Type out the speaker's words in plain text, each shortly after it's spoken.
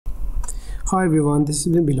Hi everyone, this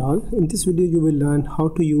is Bilal. In this video you will learn how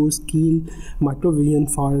to use Keil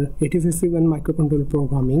microvision for 8051 microcontroller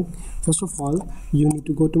programming. First of all, you need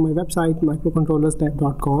to go to my website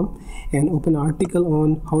microcontrollerslab.com and open an article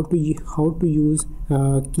on how to use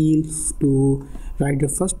Keil to write your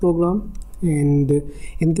first program. And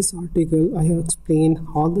in this article I have explained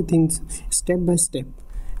all the things step by step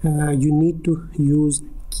you need to use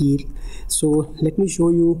Keil. So let me show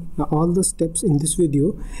you all the steps in this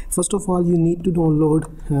video. First of all, you need to download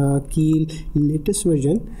Keil latest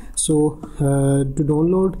version. So to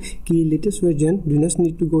download Keil latest version, you just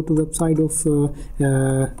need to go to website of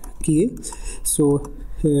Keil. So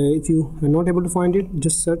if you are not able to find it,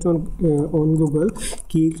 just search on Google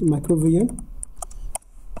Keil microvision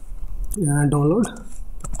download,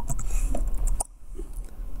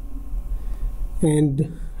 and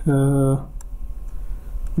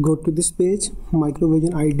go to this page,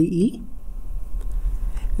 microvision IDE,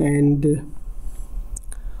 and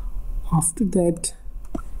after that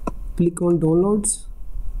click on downloads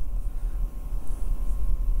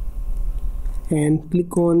and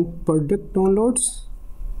click on project downloads.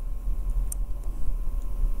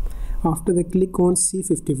 After that, click on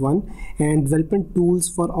C51 and development tools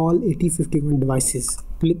for all 8051 devices.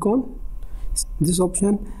 Click on this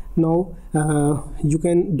option. Now you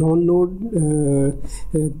can download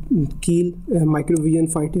Keil microvision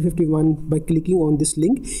for 8051 by clicking on this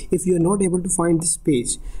link. If you are not able to find this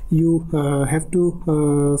page, you have to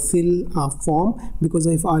fill a form, because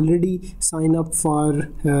I've already signed up for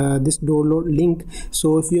this download link.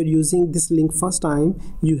 So if you are using this link first time,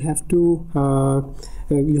 you have to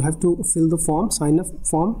fill the form, sign up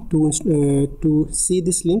form to see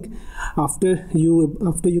this link. After you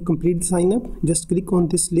complete the sign up, just click on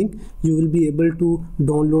this link. You will be able to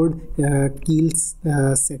download Keil's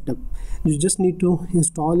setup. You just need to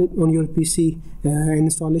install it on your PC.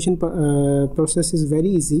 Installation process is very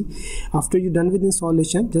easy. After you're done with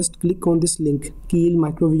installation, just click on this link, Keil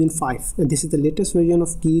microvision 5. This is the latest version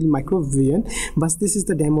of Keil microvision, but this is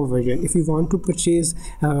the demo version. If you want to purchase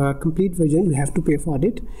complete version, you have to pay for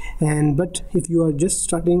it. But if you are just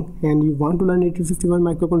starting and you want to learn 8051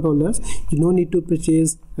 microcontrollers, you don't need to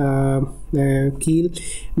purchase Keil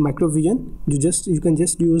microvision. You can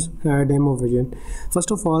just use demo version. First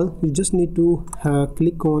of all, you just need to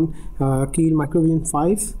click on Keil microvision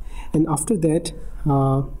 5, and after that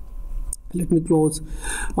let me close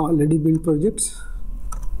already built projects.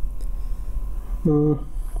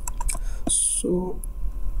 So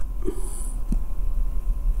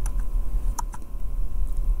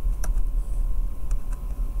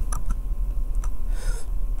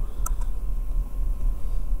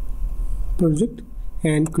project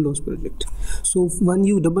and close project. So when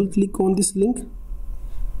you double click on this link,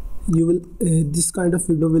 you will this kind of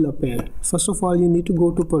window will appear. First of all, you need to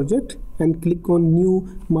go to project and click on new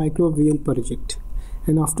microvision project,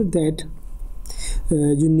 and after that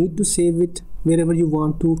you need to save it wherever you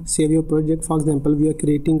want to save your project. For example, we are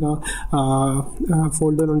creating a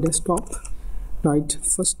folder on desktop, right?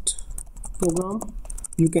 First program,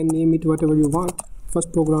 you can name it whatever you want.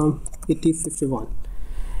 First program 8051,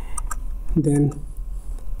 then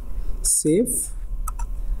save,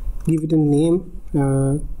 give it a name,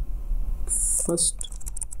 first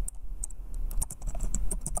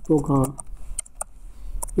program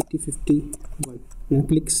 8051, and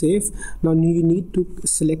click save. Now you need to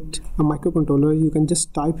select a microcontroller. You can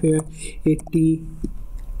just type here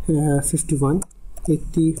 8051,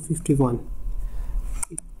 89,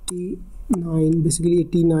 basically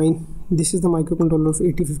 89. This is the microcontroller of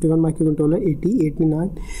 8051 microcontroller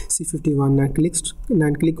 8089 C51,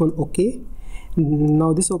 and click on OK.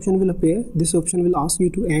 Now this option will appear. This option will ask you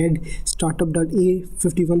to add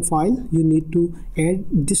startup.a51 file. You need to add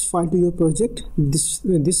this file to your project. This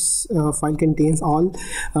file contains all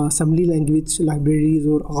assembly language libraries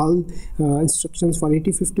or all instructions for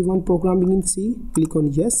 8051 programming in C. Click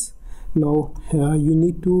on yes. Now you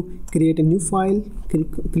need to create a new file.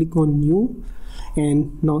 Click on new,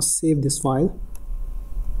 and now save this file.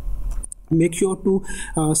 Make sure to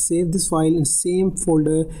save this file in same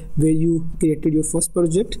folder where you created your first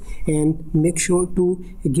project, and make sure to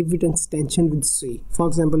give it an extension with C. For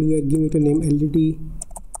example, we are giving it a name LED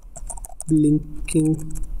blinking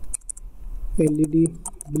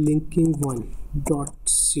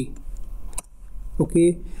 1.c.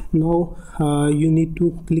 Okay, now you need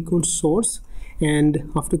to click on source, and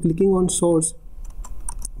after clicking on source,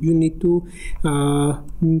 you need to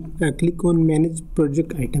click on manage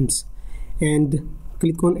project items and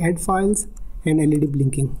click on add files and LED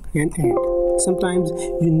blinking and add. Sometimes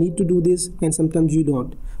you need to do this and sometimes you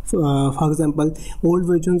don't. For example, old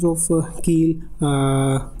versions of Keil,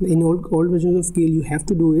 in old versions of Keil you have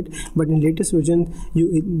to do it, but in latest version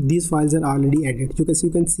these files are already added. You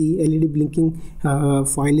can see LED blinking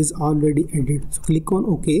file is already added. So click on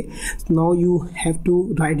OK. Now you have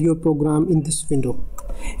to write your program in this window,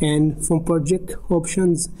 and from project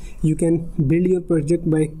options you can build your project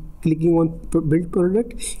by clicking on build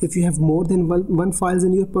project. If you have more than one files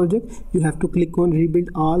in your project, you have to click on rebuild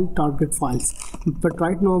all target files, but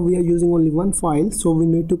right now we are using only one file, so we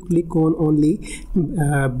need to click on only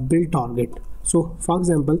build target. So for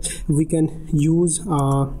example, we can use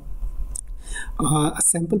a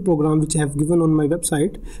sample program which I have given on my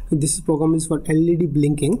website. This program is for LED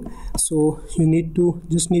blinking, so you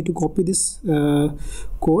just need to copy this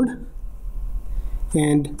code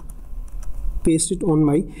and paste it on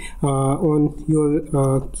my on your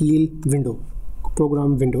Keil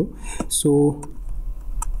program window. So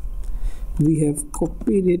we have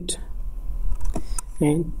copied it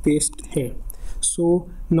and paste here. So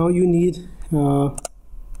now you need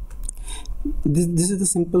this is the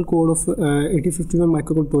simple code of 8051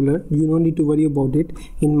 microcontroller. You don't need to worry about it.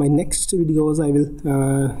 In my next videos I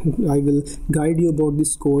will guide you about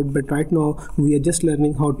this code, but right now we are just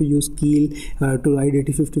learning how to use Keil to write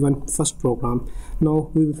 8051 first program. Now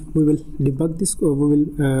we will debug this code. We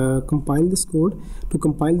will compile this code. To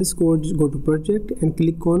compile this code, go to project and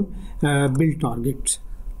click on build target.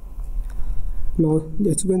 Now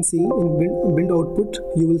as you can see in build output,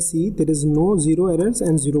 you will see there is no zero errors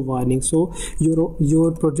and zero warning. So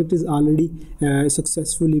your project is already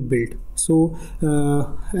successfully built. So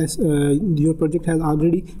as your project has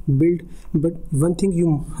already built, but one thing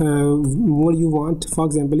more you want, for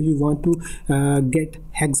example, if you want to get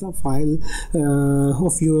hexa file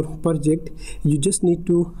of your project, you just need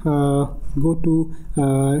to go to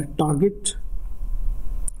target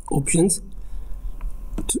options.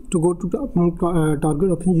 To go to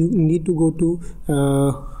target option, you need to go to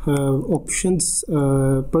options,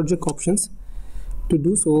 project options. To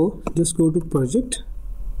do so, just go to project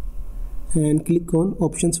and click on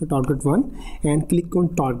options for target 1 and click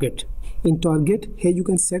on target. In target, here you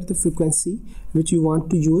can set the frequency which you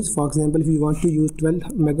want to use. For example, if you want to use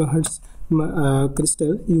 12 megahertz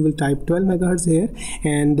crystal, you will type 12 megahertz here,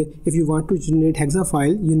 and if you want to generate hexa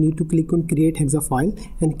file, you need to click on create hexa file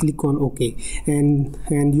and click on OK, and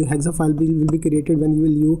your hexa file will be created when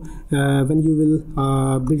you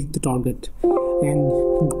will build the target.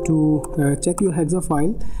 And to check your hexa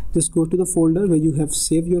file, just go to the folder where you have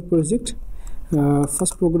saved your project,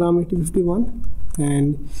 first program 8051,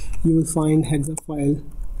 and you will find hexa file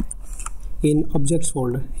in objects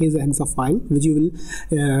folder. Here's a hexa file which you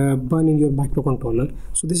will burn in your microcontroller.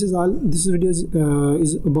 So this is all. This video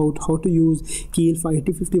is about how to use Keil for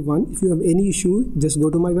 8051. If you have any issue, just go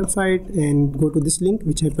to my website and go to this link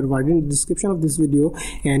which I provided in the description of this video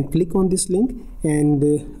and click on this link. And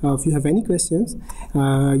if you have any questions,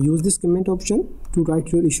 use this comment option to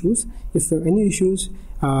write your issues. If you have any issues,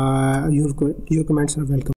 your comments are welcome.